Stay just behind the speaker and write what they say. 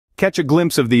catch a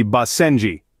glimpse of the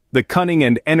Basenji, the cunning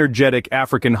and energetic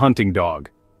African hunting dog.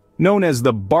 Known as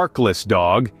the Barkless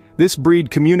dog, this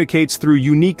breed communicates through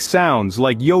unique sounds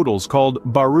like yodels called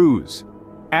baroos.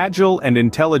 Agile and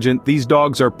intelligent, these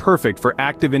dogs are perfect for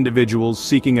active individuals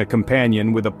seeking a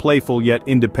companion with a playful yet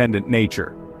independent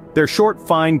nature. Their short,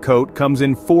 fine coat comes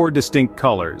in 4 distinct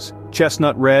colors: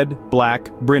 chestnut red,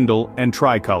 black, brindle, and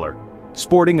tricolor.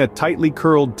 Sporting a tightly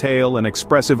curled tail and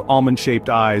expressive almond-shaped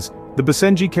eyes, the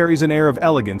Basenji carries an air of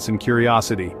elegance and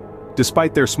curiosity.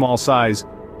 Despite their small size,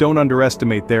 don't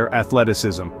underestimate their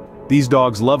athleticism. These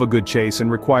dogs love a good chase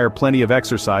and require plenty of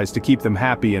exercise to keep them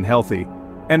happy and healthy.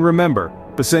 And remember,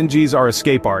 Basenjis are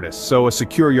escape artists, so a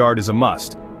secure yard is a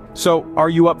must. So, are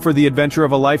you up for the adventure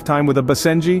of a lifetime with a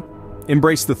Basenji?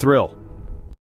 Embrace the thrill.